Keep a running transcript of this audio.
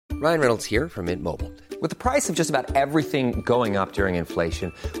Ryan Reynolds here from Mint Mobile. With the price of just about everything going up during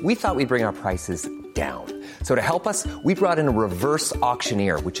inflation, we thought we'd bring our prices down. So to help us, we brought in a reverse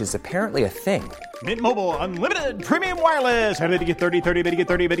auctioneer, which is apparently a thing. Mint Mobile Unlimited Premium Wireless. How to get 30, 30, bit to get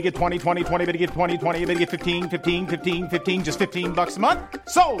 30, bit to get 20, 20, 20, bit to get 20, 20, bit to get 15, 15, 15, 15, just $15 a month?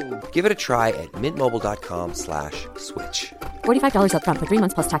 Sold! Give it a try at mintmobile.com/switch. $45 up front for 3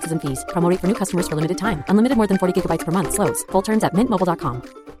 months plus taxes and fees. Promo rate for new customers for limited time. Unlimited more than 40 gigabytes per month. Slows full terms at mintmobile.com.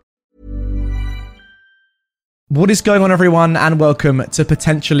 What is going on, everyone, and welcome to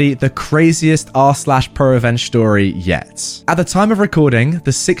potentially the craziest r/pro revenge story yet. At the time of recording,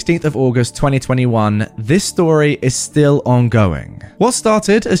 the 16th of August 2021, this story is still ongoing. What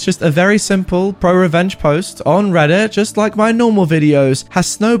started as just a very simple pro-revenge post on Reddit, just like my normal videos, has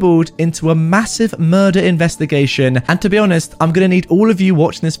snowballed into a massive murder investigation, and to be honest, I'm going to need all of you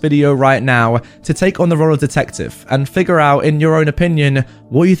watching this video right now to take on the role of detective and figure out, in your own opinion,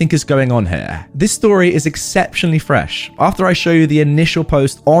 what you think is going on here. This story is exceptionally fresh. After I show you the initial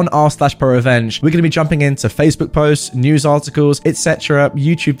post on r/pro revenge, we're going to be jumping into Facebook posts, news articles, etc.,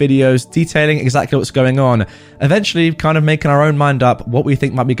 YouTube videos detailing exactly what's going on, eventually kind of making our own mind up what we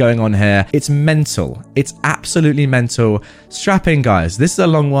think might be going on here. It's mental. It's absolutely mental. Strap in, guys. This is a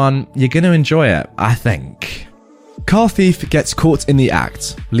long one. You're going to enjoy it, I think. Car thief gets caught in the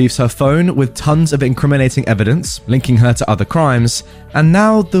act, leaves her phone with tons of incriminating evidence linking her to other crimes, and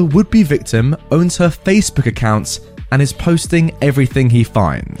now the would-be victim owns her Facebook account and is posting everything he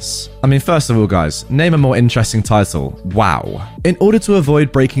finds. I mean, first of all, guys, name a more interesting title. Wow. In order to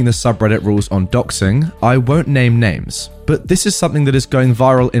avoid breaking the subreddit rules on doxing, I won't name names, but this is something that is going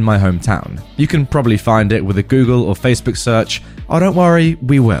viral in my hometown. You can probably find it with a Google or Facebook search. Oh, don't worry,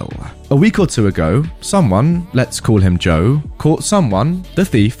 we will. A week or two ago, someone, let's call him Joe, caught someone, the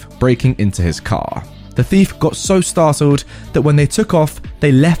thief, breaking into his car. The thief got so startled that when they took off,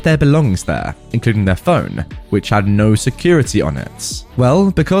 they left their belongings there, including their phone, which had no security on it.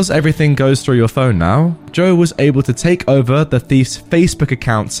 Well, because everything goes through your phone now, Joe was able to take over the thief's Facebook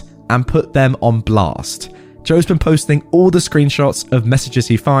account and put them on blast. Joe's been posting all the screenshots of messages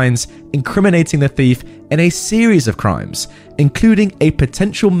he finds, incriminating the thief in a series of crimes, including a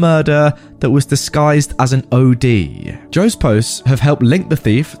potential murder that was disguised as an OD. Joe's posts have helped link the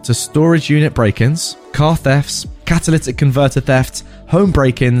thief to storage unit break-ins, car thefts, catalytic converter theft, home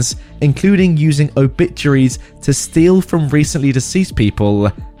break-ins, including using obituaries to steal from recently deceased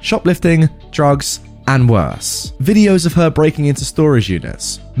people, shoplifting, drugs, and worse. Videos of her breaking into storage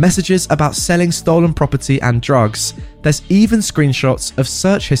units, messages about selling stolen property and drugs. There's even screenshots of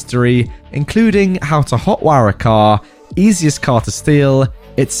search history, including how to hotwire a car, easiest car to steal,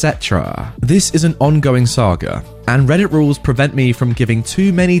 etc. This is an ongoing saga, and Reddit rules prevent me from giving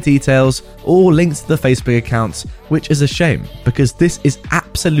too many details or links to the Facebook account, which is a shame, because this is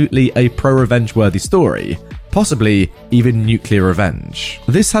absolutely a pro-revenge worthy story. Possibly even nuclear revenge.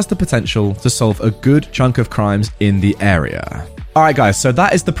 This has the potential to solve a good chunk of crimes in the area. Alright guys, so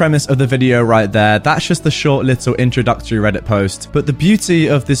that is the premise of the video right there. That's just the short little introductory Reddit post. But the beauty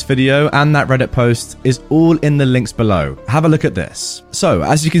of this video and that Reddit post is all in the links below. Have a look at this. So,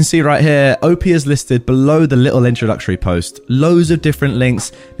 as you can see right here, OP is listed below the little introductory post. Loads of different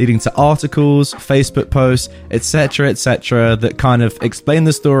links leading to articles, Facebook posts, etc, that kind of explain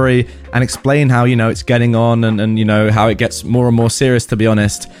the story and explain how, it's getting on and how it gets more and more serious, to be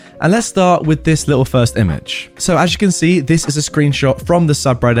honest. And let's start with this little first image. So as you can see, this is a screenshot from the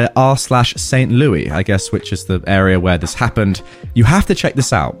subreddit r/St. Louis, I guess, which is the area where this happened. You have to check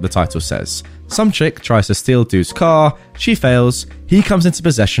this out, the title says. Some chick tries to steal dude's car, she fails, he comes into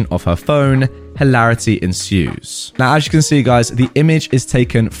possession of her phone, hilarity ensues. Now, as you can see, guys, the image is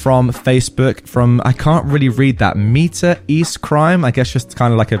taken from Facebook, from, I can't really read that, Meter East Crime, I guess just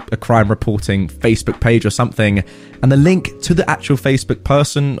kind of like a crime reporting Facebook page or something. And the link to the actual Facebook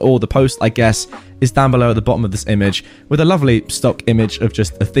person, or the post, I guess, is down below at the bottom of this image, with a lovely stock image of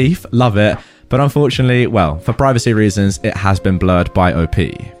just a thief. Love it. But unfortunately, well, for privacy reasons, it has been blurred by OP.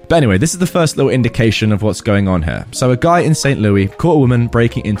 But anyway, this is the first little indication of what's going on here. So a guy in St. Louis caught a woman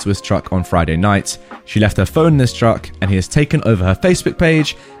breaking into his truck on Friday night. She left her phone in his truck, and he has taken over her Facebook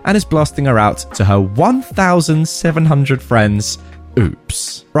page and is blasting her out to her 1,700 friends.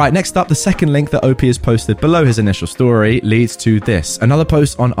 Oops. Right, next up, the second link that OP has posted below his initial story leads to this. Another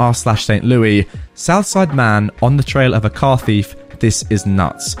post on r/St. Louis. Southside man on the trail of a car thief. This is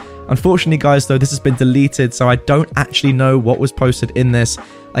nuts. Unfortunately, guys, though, this has been deleted, so I don't actually know what was posted in this.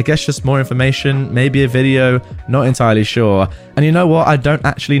 I guess just more information, maybe a video, not entirely sure. And you know what? I don't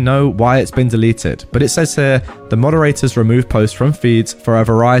actually know why it's been deleted. But it says here, the moderators remove posts from feeds for a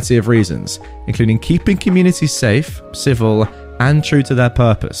variety of reasons, including keeping communities safe, civil, and true to their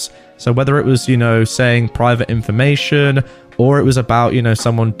purpose. So whether it was, saying private information, or it was about,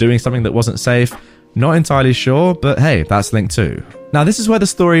 someone doing something that wasn't safe, not entirely sure, but hey, that's linked too. Now this is where the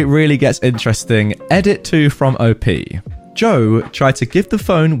story really gets interesting. Edit 2 from OP. Joe tried to give the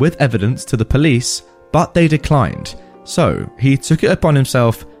phone with evidence to the police, but they declined. So he took it upon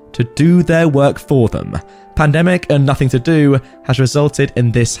himself to do their work for them. Pandemic and nothing to do has resulted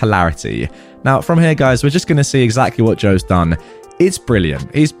in this hilarity. Now from here, guys, we're just going to see exactly what Joe's done. It's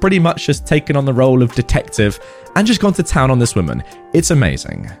brilliant. He's pretty much just taken on the role of detective and just gone to town on this woman. It's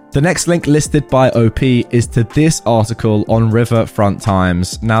amazing. The next link listed by OP is to this article on Riverfront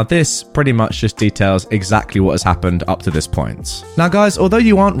Times. Now this pretty much just details exactly what has happened up to this point. Now guys, although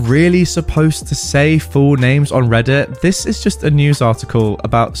you aren't really supposed to say full names on Reddit, this is just a news article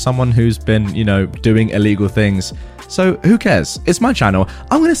about someone who's been, doing illegal things. So who cares? It's my channel.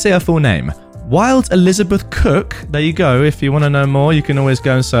 I'm going to say her full name. Wild Elizabeth Cook, there you go. If you want to know more, you can always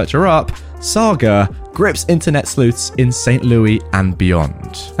go and search her up. Saga grips internet sleuths in St. Louis and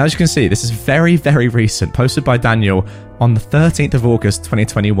beyond. Now, as you can see, this is very, very recent, posted by Daniel on the 13th of August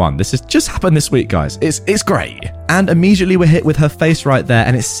 2021. This has just happened this week, guys. It's great. And immediately we're hit with her face right there,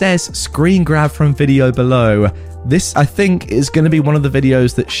 and it says screen grab from video below. This, I think, is going to be one of the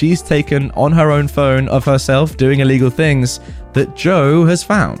videos that she's taken on her own phone of herself doing illegal things that Joe has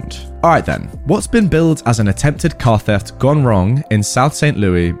found. Alright then, what's been billed as an attempted car theft gone wrong in South St.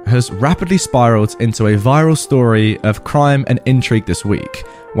 Louis has rapidly spiraled into a viral story of crime and intrigue this week.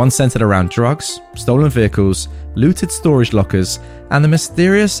 One centered around drugs, stolen vehicles, looted storage lockers, and the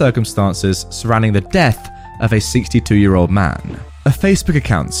mysterious circumstances surrounding the death of a 62-year-old man. A Facebook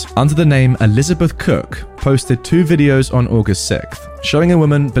account under the name Elizabeth Cook posted 2 videos on August 6th, showing a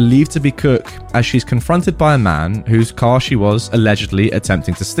woman believed to be Cook as she's confronted by a man whose car she was allegedly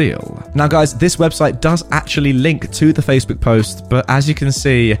attempting to steal. Now guys, this website does actually link to the Facebook post, but as you can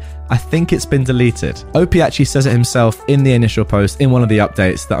see, I think it's been deleted. OP actually says it himself in the initial post in one of the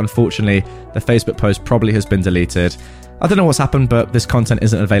updates that unfortunately the Facebook post probably has been deleted. I don't know what's happened, but this content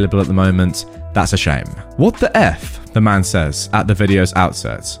isn't available at the moment. That's a shame. What the F? The man says at the video's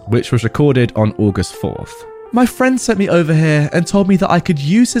outset, which was recorded on August 4th. My friend sent me over here and told me that I could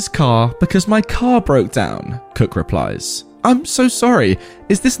use his car because my car broke down, Cook replies. I'm so sorry.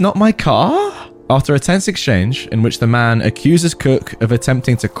 Is this not my car? After a tense exchange in which the man accuses Cook of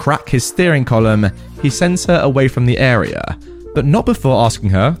attempting to crack his steering column, he sends her away from the area, but not before asking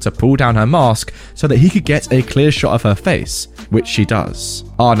her to pull down her mask so that he could get a clear shot of her face, which she does.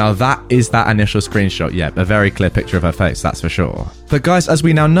 Oh, now that is that initial screenshot. Yeah, a very clear picture of her face, that's for sure. But guys, as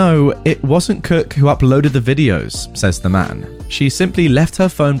we now know, it wasn't Cook who uploaded the videos, says the man. She simply left her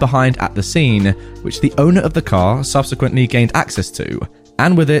phone behind at the scene, which the owner of the car subsequently gained access to,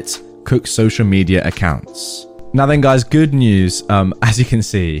 and with it, Cook's social media accounts. Now then guys, good news. As you can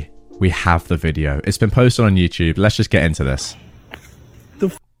see, we have the video. It's been posted on YouTube. Let's just get into this.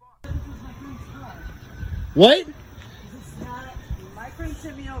 What? My friend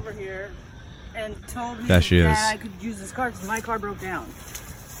sent me over here and told me There she is. that I could use this car because my car broke down.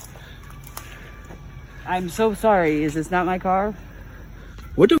 I'm so sorry. Is this not my car?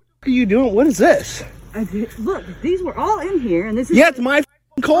 What the are you doing? What is this? Look, these were all in here, and this is. Yeah, it's my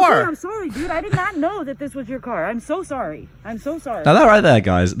car. Okay, I'm sorry, dude. I did not know that this was your car. I'm so sorry. I'm so sorry. Now that right there,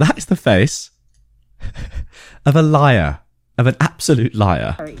 guys, that is the face of a liar, of an absolute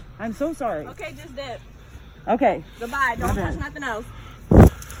liar. Sorry. I'm so sorry. Okay, just dip. Okay. Goodbye. Don't touch nothing else.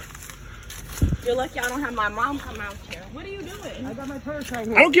 You're lucky I don't have my mom come out here. What are you doing? I got my purse right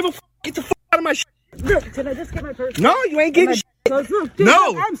here. I don't give a f. Get the f out of my shit. Look, can I just get my purse? No, you ain't getting shit. Look, dude,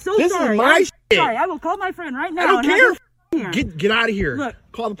 No, I'm so this sorry. is my I'm shit. sorry. I will call my friend right now. I don't and have care. her here. Get out of here. Look,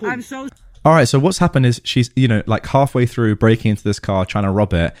 call the police. I'm so. All right, so what's happened is she's, like halfway through breaking into this car, trying to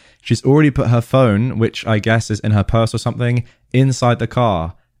rob it. She's already put her phone, which I guess is in her purse or something, inside the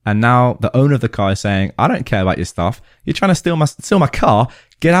car. And now the owner of the car is saying, I don't care about your stuff. You're trying to steal my car.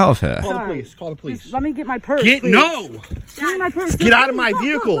 Get out of here. Call the police. Call the police. Just let me get my purse. Get please. no. Give me my purse. Get out of my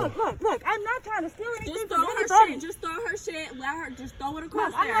vehicle. Look. I'm not trying to steal anything Just from throw her anybody. shit. Just throw her shit. Let her. Just throw it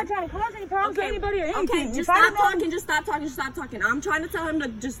across Look, I'm there. not trying to cause any problems to anybody or anything. Okay, just If I stop had known- talking. Just stop talking. Just stop talking. I'm trying to tell him to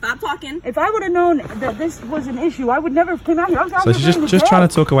just stop talking. If I would have known that this was an issue, I would never have come out here. So she's just trying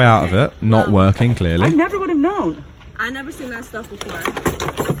to talk her way out of it. Not working, I clearly. never would have known. I never seen that stuff before.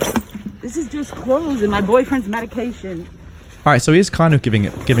 This is just clothes and my boyfriend's medication. All right, so he is kind of giving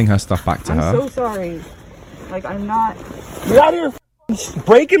her stuff back to I'm her. so sorry. Like, I'm not. Get out of here.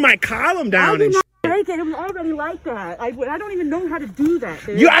 Breaking my column I down did and not shit. break it. It was already like that. I don't even know how to do that.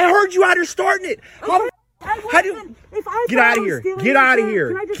 Dude. I heard you out here starting it. Call the How do you... Get out of here. Get out of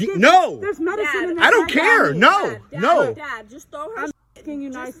here. No. There's medicine in there. I don't care. No. No. Dad, just throw her. Asking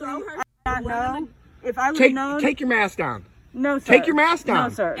you Just throw nicely. her. I know. If I would have known. Take your mask down. No, sir. Take your mask down.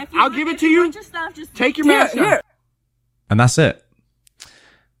 No, sir. If you I'll want- give it if to you you. want your stuff, just Take your mask down. Here. And that's it.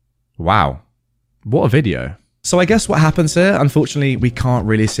 Wow. What a video. So I guess what happens here, unfortunately, we can't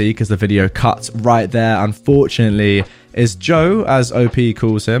really see because the video cuts right there, unfortunately, is Joe, as OP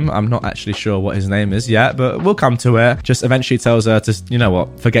calls him. I'm not actually sure what his name is yet, but we'll come to it. Just eventually tells her to, you know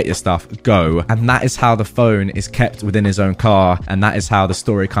what, forget your stuff, go. And that is how the phone is kept within his own car, and that is how the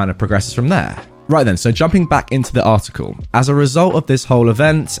story kind of progresses from there. Right then, so jumping back into the article. As a result of this whole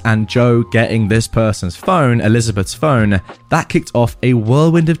event and Joe getting this person's phone, Elizabeth's phone, that kicked off a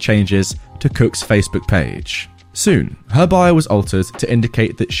whirlwind of changes to Cook's Facebook page. Soon, her bio was altered to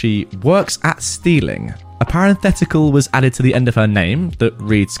indicate that she works at stealing. A parenthetical was added to the end of her name that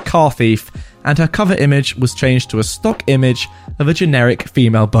reads car thief, and her cover image was changed to a stock image of a generic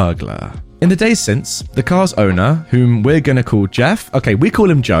female burglar. In the days since, the car's owner, whom we're going to call Jeff, okay, we call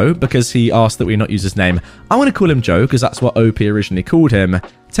him Joe because he asked that we not use his name. I want to call him Joe because that's what OP originally called him,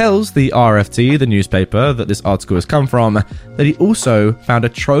 tells the RFT, the newspaper that this article has come from, that he also found a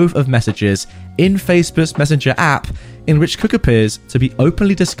trove of messages in Facebook's Messenger app in which Cook appears to be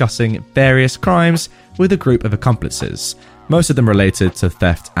openly discussing various crimes with a group of accomplices, most of them related to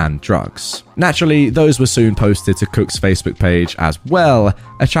theft and drugs. Naturally, those were soon posted to Cook's Facebook page as well,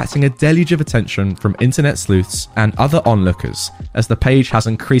 attracting a deluge of attention from internet sleuths and other onlookers as the page has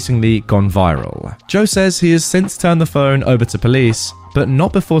increasingly gone viral. Joe says he has since turned the phone over to police, but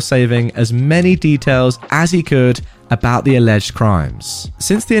not before saving as many details as he could about the alleged crimes.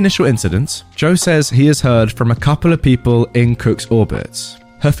 Since the initial incident, Joe says he has heard from a couple of people in Cook's orbit.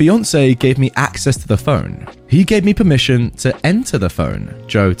 Her fiancé gave me access to the phone. He gave me permission to enter the phone,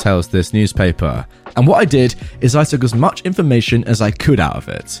 Joe tells this newspaper. And what I did is I took as much information as I could out of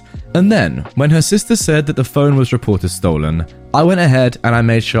it. And then, when her sister said that the phone was reported stolen, I went ahead and I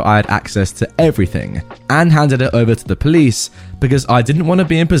made sure I had access to everything and handed it over to the police because I didn't want to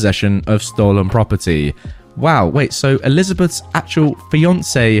be in possession of stolen property. Wow, wait, so Elizabeth's actual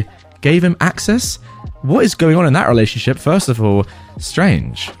fiancé gave him access? What is going on in that relationship, first of all?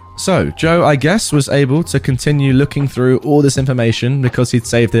 Strange. So, Joe, I guess, was able to continue looking through all this information because he'd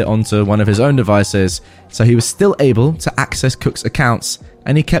saved it onto one of his own devices, so he was still able to access Cook's accounts,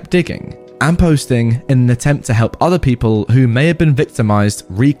 and he kept digging and posting in an attempt to help other people who may have been victimized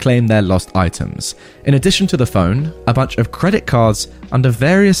reclaim their lost items. In addition to the phone, a bunch of credit cards under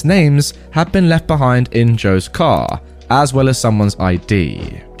various names had been left behind in Joe's car, as well as someone's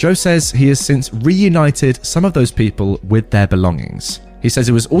ID. Joe says he has since reunited some of those people with their belongings. He says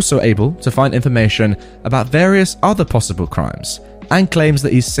he was also able to find information about various other possible crimes and claims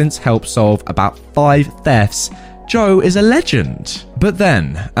that he's since helped solve about 5 thefts. Joe is a legend. But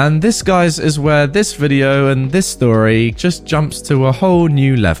then, and this, guys, is where this video and this story just jumps to a whole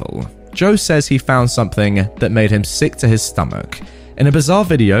new level. Joe says he found something that made him sick to his stomach. In a bizarre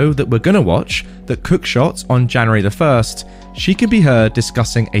video that we're gonna watch, that Cook shot on January the 1st, she can be heard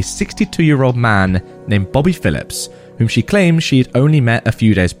discussing a 62-year-old man named Bobby Phillips, whom she claims she had only met a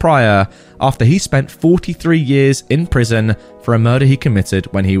few days prior, after he spent 43 years in prison for a murder he committed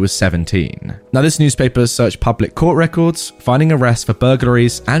when he was 17. Now, this newspaper searched public court records, finding arrests for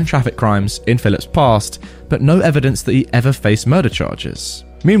burglaries and traffic crimes in Phillips' past, but no evidence that he ever faced murder charges.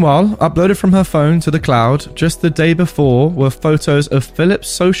 Meanwhile, uploaded from her phone to the cloud just the day before were photos of Phillips'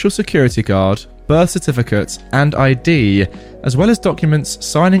 social security card, birth certificate, and ID, as well as documents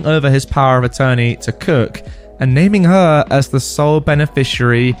signing over his power of attorney to Cook and naming her as the sole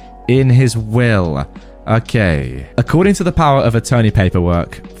beneficiary in his will. Okay. According to the power of attorney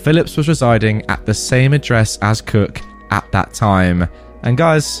paperwork, Phillips was residing at the same address as Cook at that time. And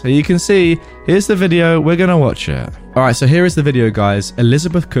guys, you can see, here's the video, we're gonna watch it. Alright, so here is the video, guys.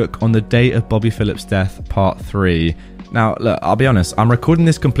 Elizabeth Cook on the day of Bobby Phillips' death, part 3. Now, look, I'll be honest, I'm recording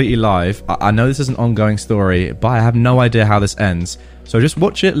this completely live. I know this is an ongoing story, but I have no idea how this ends. So just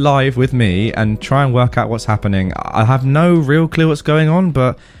watch it live with me and try and work out what's happening. I have no real clue what's going on,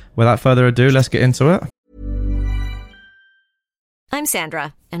 but without further ado, let's get into it. I'm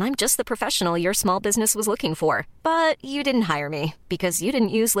Sandra, and I'm just the professional your small business was looking for. But you didn't hire me because you didn't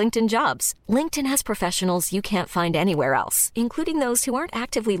use LinkedIn Jobs. LinkedIn has professionals you can't find anywhere else, including those who aren't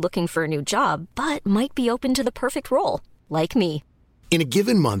actively looking for a new job, but might be open to the perfect role, like me. In a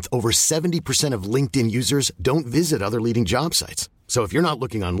given month, over 70% of LinkedIn users don't visit other leading job sites. So if you're not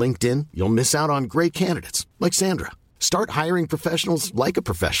looking on LinkedIn, you'll miss out on great candidates like Sandra. Start hiring professionals like a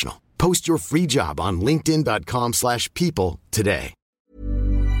professional. Post your free job on linkedin.com/people today.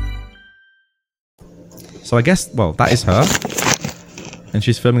 So I guess, well, that is her. And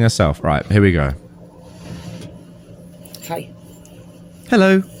she's filming herself. Right, here we go. Hi.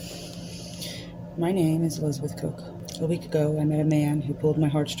 Hello. My name is Elizabeth Cook. A week ago, I met a man who pulled my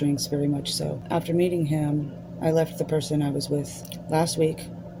heartstrings very much so. After meeting him, I left the person I was with. Last week,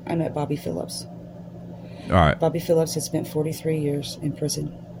 I met Bobby Phillips. All right. Bobby Phillips had spent 43 years in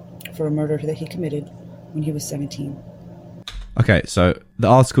prison for a murder that he committed when he was 17. Okay, so the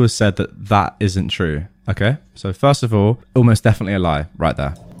article has said that that isn't true. Okay, so first of all, almost definitely a lie right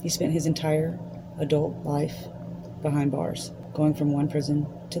there. He spent his entire adult life behind bars, going from one prison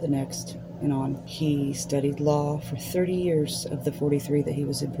to the next and on. He studied law for 30 years of the 43 that he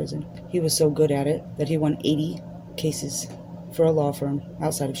was in prison. He was so good at it that he won 80 cases for a law firm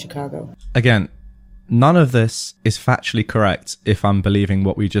outside of Chicago. Again, none of this is factually correct if I'm believing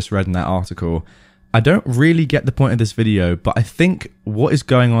what we just read in that article. I don't really get the point of this video, but I think what is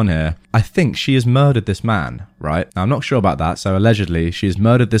going on here, I think she has murdered this man, right? Now, I'm not sure about that, so allegedly she has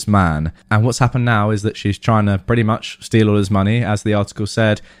murdered this man, and what's happened now is that she's trying to pretty much steal all his money. As the article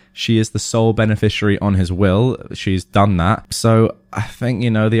said, she is the sole beneficiary on his will. She's done that. So I think,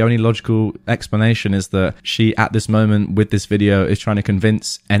 the only logical explanation is that she, at this moment with this video, is trying to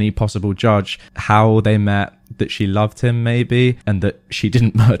convince any possible judge how they met, that she loved him maybe, and that she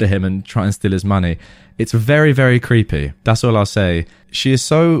didn't murder him and try and steal his money. It's very, very creepy. That's all I'll say. She is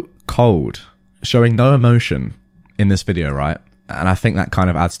so cold, showing no emotion in this video, right? And I think that kind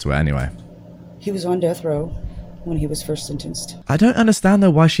of adds to it anyway. He was on death row when he was first sentenced. I don't understand though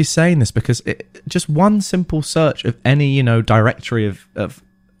why she's saying this, because just one simple search of any, directory of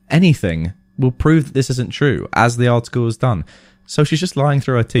anything will prove that this isn't true, as the article has done. So she's just lying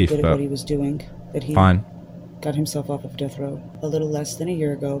through her teeth. Good at what he was doing, but he fine. Got himself off of death row. A little less than a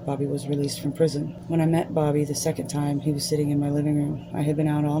year ago, Bobby was released from prison. When I met Bobby the second time, he was sitting in my living room. I had been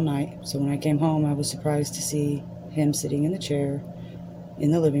out all night, so when I came home, I was surprised to see him sitting in the chair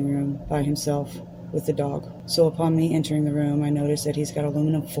in the living room by himself with the dog. So upon me entering the room, I noticed that he's got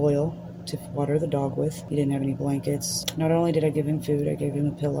aluminum foil to water the dog with. He didn't have any blankets. Not only did I give him food, I gave him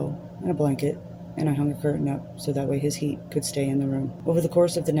a pillow and a blanket, and I hung a curtain up so that way his heat could stay in the room. Over the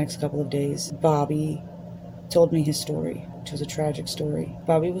course of the next couple of days, Bobby told me his story, which was a tragic story.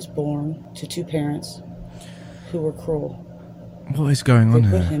 Bobby was born to two parents who were cruel. What is going on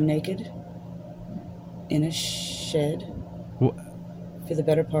here? They put him naked in a shed for the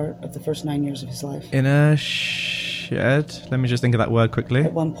better part of the first 9 years of his life. In a shed? Let me just think of that word quickly.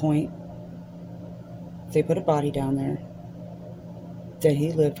 At one point, they put a body down there that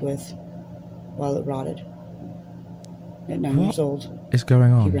he lived with while it rotted. At 9 years old, what is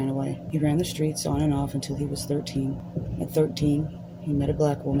going on? He ran away. He ran the streets on and off until he was 13. At 13, he met a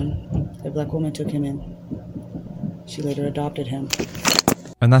black woman. The black woman took him in. She later adopted him.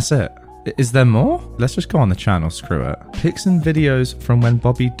 And that's it. Is there more? Let's just go on the channel, screw it. Pics and videos from when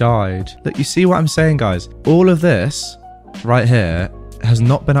Bobby died. Look, you see what I'm saying, guys? All of this right here has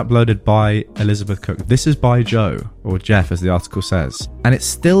not been uploaded by Elizabeth Cook. This is by Joe, or Jeff as the article says. And it's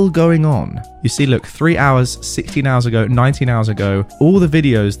still going on. You see, look, 3 hours, 16 hours ago, 19 hours ago, all the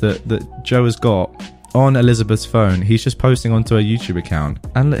videos that Joe has got on Elizabeth's phone, he's just posting onto a YouTube account.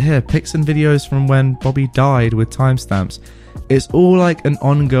 And look here, pics and videos from when Bobby died with timestamps. It's all like an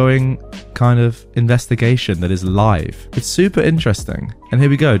ongoing kind of investigation that is live. It's super interesting. And here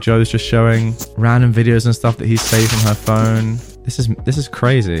we go. Joe's just showing random videos and stuff that he's saved from her phone. This is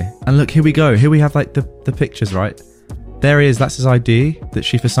crazy. And look, here we go. Here we have like the pictures, right? There he is. That's his ID that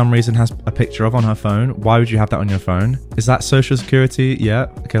she for some reason has a picture of on her phone. Why would you have that on your phone? Is that social security? Yeah.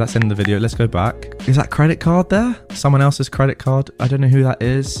 Okay, that's in the video. Let's go back. Is that credit card there? Someone else's credit card? I don't know who that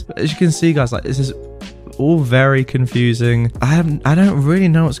is. But as you can see, guys, like this is all very confusing. I don't really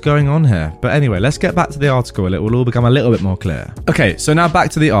know what's going on here. But anyway, let's get back to the article. It will all become a little bit more clear. Okay, so now back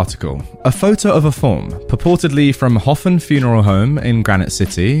to the article. A photo of a form, purportedly from Hoffen Funeral Home in Granite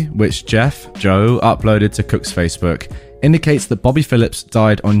City, which Joe uploaded to Cook's Facebook, indicates that Bobby Phillips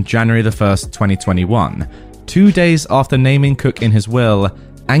died on January the 1st, 2021, 2 days after naming Cook in his will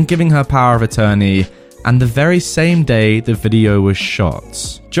and giving her power of attorney, and the very same day the video was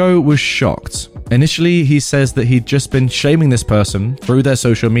shot. Joe was shocked. Initially, he says that he'd just been shaming this person through their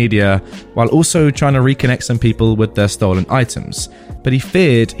social media while also trying to reconnect some people with their stolen items, but he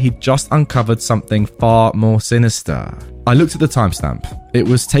feared he'd just uncovered something far more sinister. I looked at the timestamp. It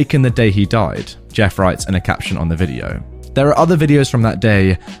was taken the day he died, Jeff writes in a caption on the video. There are other videos from that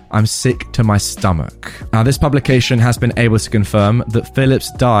day. I'm sick to my stomach. Now, this publication has been able to confirm that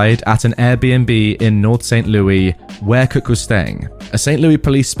Phillips died at an Airbnb in North St. Louis, where Cook was staying. A St. Louis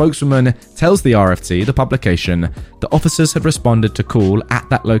police spokeswoman tells the RFT, the publication, that officers had responded to call at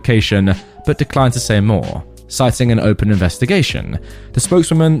that location, but declined to say more, citing an open investigation. The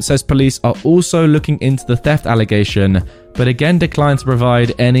spokeswoman says police are also looking into the theft allegation, but again declined to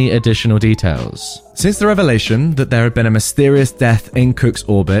provide any additional details. Since the revelation that there had been a mysterious death in Cook's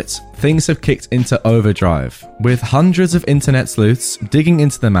orbit, things have kicked into overdrive, with hundreds of internet sleuths digging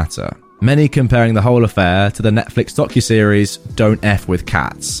into the matter, many comparing the whole affair to the Netflix docuseries Don't F With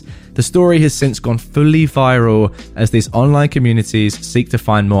Cats. The story has since gone fully viral as these online communities seek to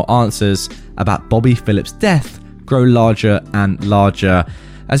find more answers about Bobby Phillips' death grow larger and larger.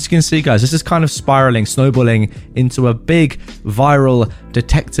 As you can see, guys, this is kind of spiraling, snowballing into a big viral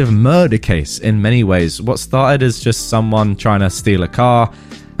detective murder case in many ways. What started as just someone trying to steal a car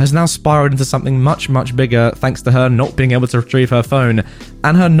has now spiraled into something much, much bigger thanks to her not being able to retrieve her phone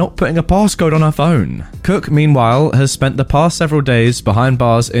and her not putting a passcode on her phone. Cook, meanwhile, has spent the past several days behind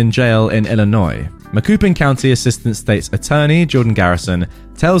bars in jail in Illinois. Macoupin County Assistant State's Attorney Jordan Garrison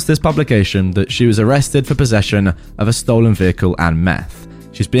tells this publication that she was arrested for possession of a stolen vehicle and meth.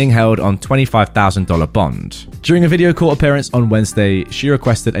 She's being held on $25,000 bond. During a video court appearance on Wednesday, she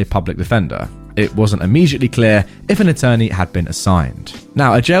requested a public defender. It wasn't immediately clear if an attorney had been assigned.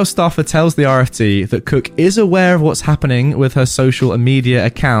 Now, a jail staffer tells the RFT that Cook is aware of what's happening with her social media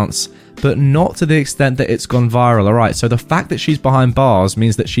accounts, but not to the extent that it's gone viral. Alright, so the fact that she's behind bars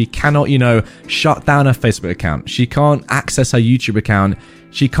means that she cannot, shut down her Facebook account. She can't access her YouTube account.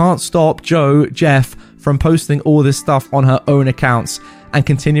 She can't stop Jeff, from posting all this stuff on her own accounts and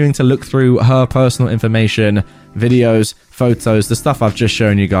continuing to look through her personal information, videos, photos, the stuff I've just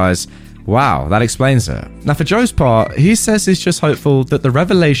shown you guys. Wow, that explains it. Now, for Joe's part, he says he's just hopeful that the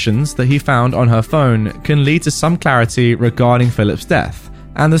revelations that he found on her phone can lead to some clarity regarding Phillips' death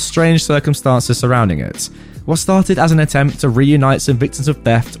and the strange circumstances surrounding it. What started as an attempt to reunite some victims of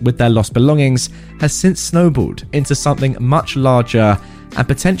theft with their lost belongings has since snowballed into something much larger and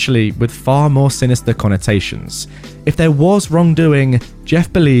potentially with far more sinister connotations. If there was wrongdoing,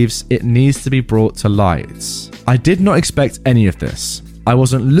 Jeff believes it needs to be brought to light. I did not expect any of this. I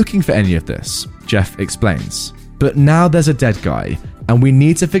wasn't looking for any of this, Jeff explains. But now there's a dead guy, and we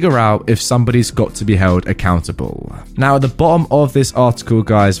need to figure out if somebody's got to be held accountable. Now, at the bottom of this article,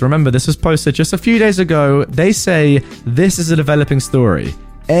 guys, remember this was posted just a few days ago, they say this is a developing story.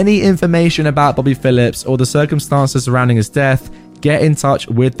 Any information about Bobby Phillips or the circumstances surrounding his death, get in touch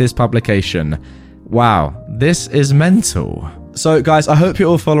with this publication. Wow, this is mental. So guys, I hope you're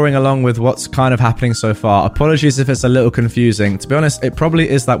all following along with what's kind of happening so far. Apologies if it's a little confusing. To be honest, it probably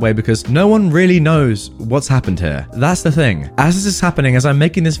is that way because no one really knows what's happened here. That's the thing. As this is happening, as I'm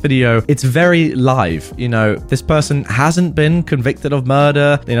making this video, it's very live. This person hasn't been convicted of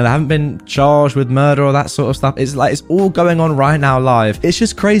murder. They haven't been charged with murder or that sort of stuff. It's like it's all going on right now live. It's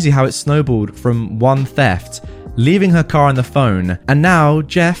just crazy how it snowballed from one theft, leaving her car and the phone, and now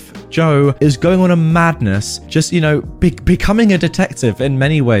Joe is going on a madness, just, becoming a detective in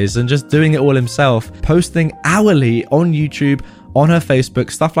many ways and just doing it all himself, posting hourly on YouTube, on her Facebook,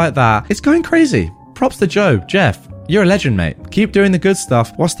 stuff like that. It's going crazy. Props to Joe. Jeff, you're a legend, mate. Keep doing the good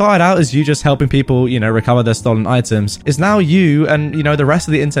stuff. What started out as you just helping people, recover their stolen items is now you and, the rest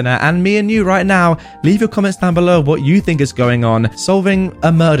of the internet and me and you right now. Leave your comments down below what you think is going on, solving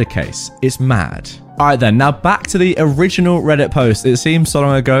a murder case. It's mad. Alright then, now back to the original Reddit post. It seems so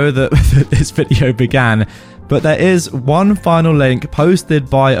long ago that this video began, but there is one final link posted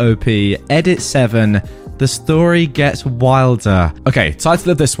by OP, Edit 7. The story gets wilder. Okay,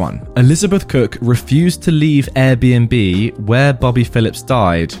 title of this one. Elizabeth Cook refused to leave Airbnb where Bobby Phillips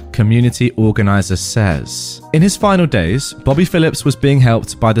died, community organizer says. In his final days, Bobby Phillips was being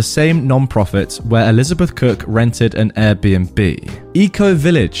helped by the same non-profit where Elizabeth Cook rented an Airbnb. Eco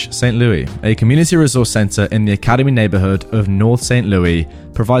Village, St. Louis, a community resource center in the Academy neighborhood of North St. Louis,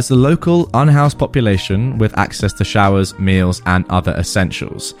 provides the local unhoused population with access to showers, meals, and other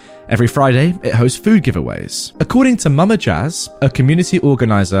essentials. Every Friday, it hosts food giveaways. According to Mama Jazz, a community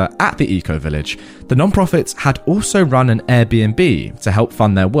organizer at the Eco Village, the nonprofit had also run an Airbnb to help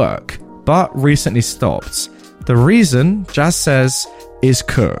fund their work, but recently stopped. The reason, Jazz says, is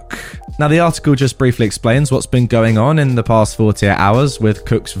Cook. Now, the article just briefly explains what's been going on in the past 48 hours with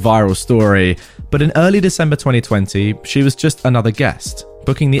Cook's viral story, but in early December 2020, she was just another guest,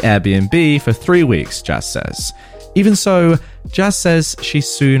 booking the Airbnb for 3 weeks, Jazz says. Even so, Jazz says she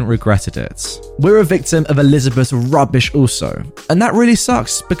soon regretted it. We're a victim of Elizabeth's rubbish also, and that really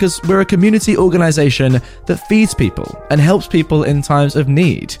sucks because we're a community organisation that feeds people and helps people in times of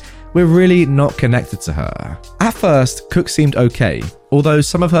need. We're really not connected to her. At first, Cook seemed okay, although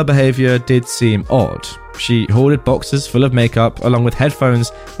some of her behaviour did seem odd. She hoarded boxes full of makeup along with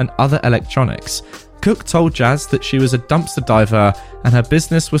headphones and other electronics. Cook told Jazz that she was a dumpster diver and her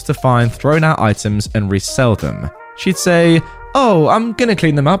business was to find thrown out items and resell them. She'd say, "Oh, I'm gonna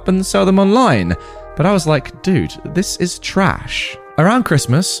clean them up and sell them online." But I was like, dude, this is trash. Around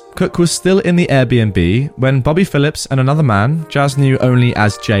Christmas, Cook was still in the Airbnb when Bobby Phillips and another man, Jazz knew only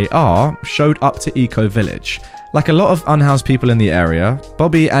as JR, showed up to Eco Village. Like a lot of unhoused people in the area,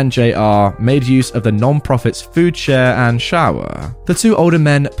 Bobby and JR made use of the non-profit's food share and shower. The two older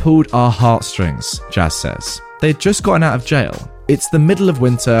men pulled our heartstrings, Jazz says. They'd just gotten out of jail. It's the middle of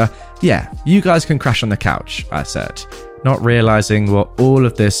winter. Yeah, you guys can crash on the couch, I said, not realizing what all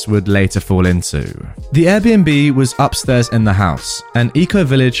of this would later fall into. The Airbnb was upstairs in the house, and Eco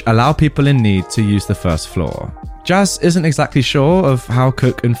Village allowed people in need to use the first floor. Jazz isn't exactly sure of how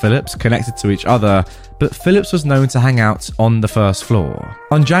Cook and Phillips connected to each other, but Phillips was known to hang out on the first floor.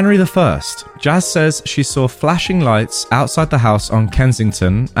 On January the 1st, Jazz says she saw flashing lights outside the house on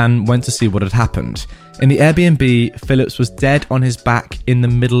Kensington and went to see what had happened. In the Airbnb, Phillips was dead on his back in the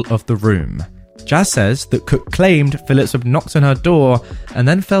middle of the room. Jazz says that Cook claimed Phillips had knocked on her door and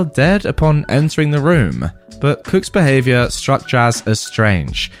then fell dead upon entering the room. But Cook's behaviour struck Jazz as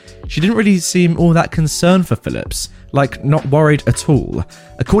strange. She didn't really seem all that concerned for Phillips, like not worried at all.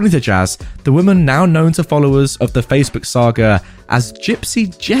 According to Jazz, the woman now known to followers of the Facebook saga as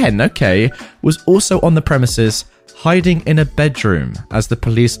Gypsy Jen, was also on the premises, hiding in a bedroom as the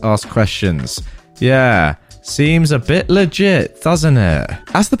police asked questions. Yeah, seems a bit legit, doesn't it?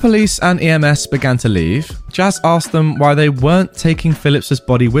 As the police and EMS began to leave, Jazz asked them why they weren't taking Phillips's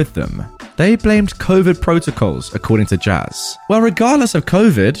body with them. They blamed COVID protocols, according to Jazz. Well, regardless of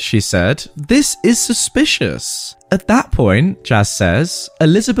COVID, she said, this is suspicious. At that point, Jazz says,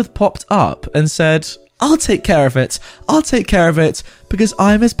 Elizabeth popped up and said, I'll take care of it, because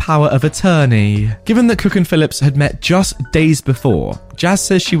I'm his power of attorney. Given that Cook and Phillips had met just days before, Jazz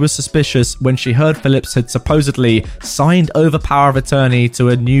says she was suspicious when she heard Phillips had supposedly signed over power of attorney to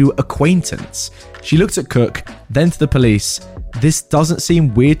a new acquaintance. She looked at Cook, then to the police. This doesn't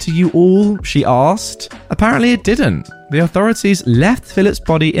seem weird to you all? She asked. Apparently it didn't. The authorities left Phillips'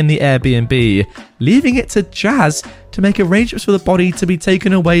 body in the Airbnb, leaving it to Jazz to make arrangements for the body to be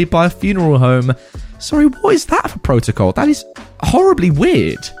taken away by a funeral home. Sorry, what is that for protocol? That is horribly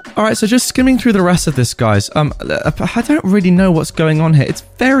weird. Alright, so just skimming through the rest of this, guys. I don't really know what's going on here. It's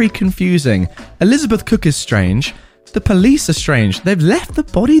very confusing. Elizabeth Cook is strange. The police are strange. They've left the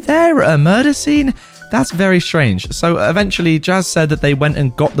body there at a murder scene? That's very strange. So eventually, Jazz said that they went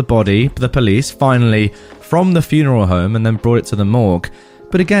and got the body, the police, finally, from the funeral home and then brought it to the morgue.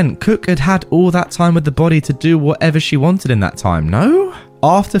 But again, Cook had had all that time with the body to do whatever she wanted in that time, no?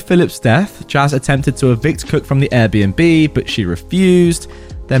 After Phillips' death, Jazz attempted to evict Cook from the Airbnb, but she refused.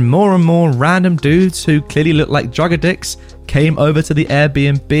 Then more and more random dudes who clearly looked like drug addicts came over to the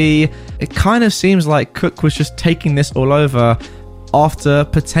Airbnb. It kind of seems like Cook was just taking this all over after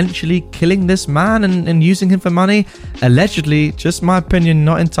potentially killing this man and using him for money. Allegedly, just my opinion,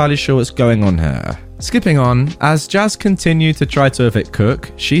 not entirely sure what's going on here. Skipping on, as Jazz continued to try to evict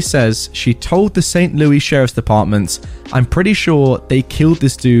Cook, she says she told the St. Louis Sheriff's Department, I'm pretty sure they killed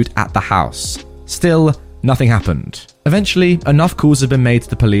this dude at the house. Still, nothing happened. Eventually, enough calls had been made to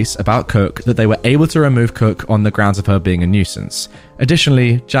the police about Cook that they were able to remove Cook on the grounds of her being a nuisance.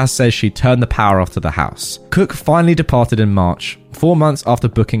 Additionally, Jazz says she turned the power off to the house. Cook finally departed in March, 4 months after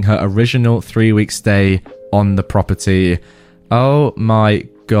booking her original 3-week stay on the property. Oh my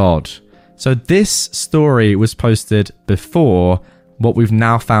god. So this story was posted before what we've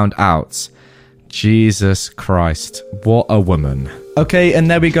now found out. Jesus Christ, what a woman. Okay, and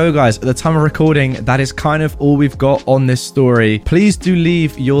there we go, guys. At the time of recording, that is kind of all we've got on this story. Please do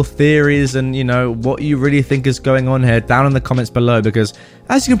leave your theories and, what you really think is going on here down in the comments below, because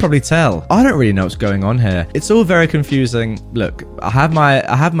as you can probably tell, I don't really know what's going on here. It's all very confusing. Look, I have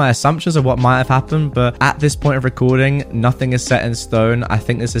my assumptions of what might have happened, but at this point of recording, nothing is set in stone. I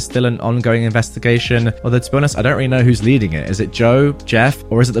think this is still an ongoing investigation. Although, to be honest, I don't really know who's leading it. Is it Joe, Jeff,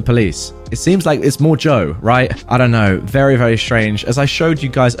 or is it the police? It seems like it's more Joe, right? I don't know. Very, very strange. As I showed you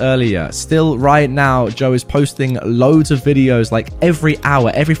guys earlier, still right now, Joe is posting loads of videos like every hour,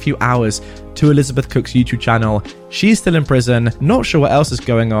 every few hours, to Elizabeth Cook's YouTube channel. She's still in prison. Not sure what else is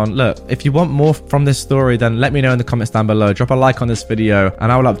going on. Look, if you want more from this story, then let me know in the comments down below. Drop a like on this video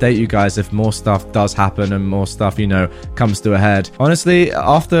and I will update you guys if more stuff does happen and more stuff, comes to a head. Honestly,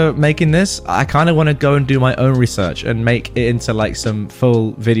 after making this, I kind of want to go and do my own research and make it into like some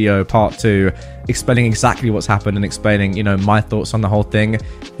full video part 2 explaining exactly what's happened and explaining, my thoughts on the whole thing.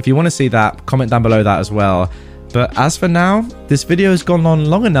 If you want to see that, comment down below that as well. But as for now, this video has gone on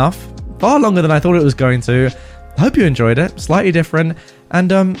long enough, far longer than I thought it was going to. I hope you enjoyed it, slightly different.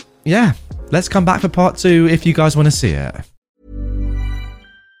 And yeah, let's come back for part 2 if you guys want to see it.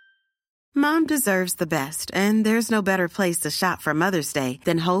 Mom deserves the best, and there's no better place to shop for Mother's Day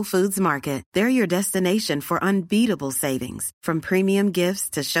than Whole Foods Market. They're your destination for unbeatable savings, from premium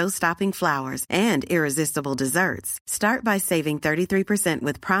gifts to show-stopping flowers and irresistible desserts. Start by saving 33%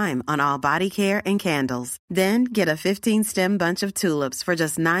 with Prime on all body care and candles. Then get a 15-stem bunch of tulips for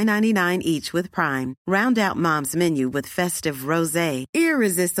just $9.99 each with Prime. Round out Mom's menu with festive rosé,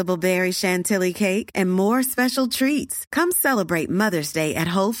 irresistible berry chantilly cake, and more special treats. Come celebrate Mother's Day at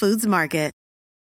Whole Foods Market.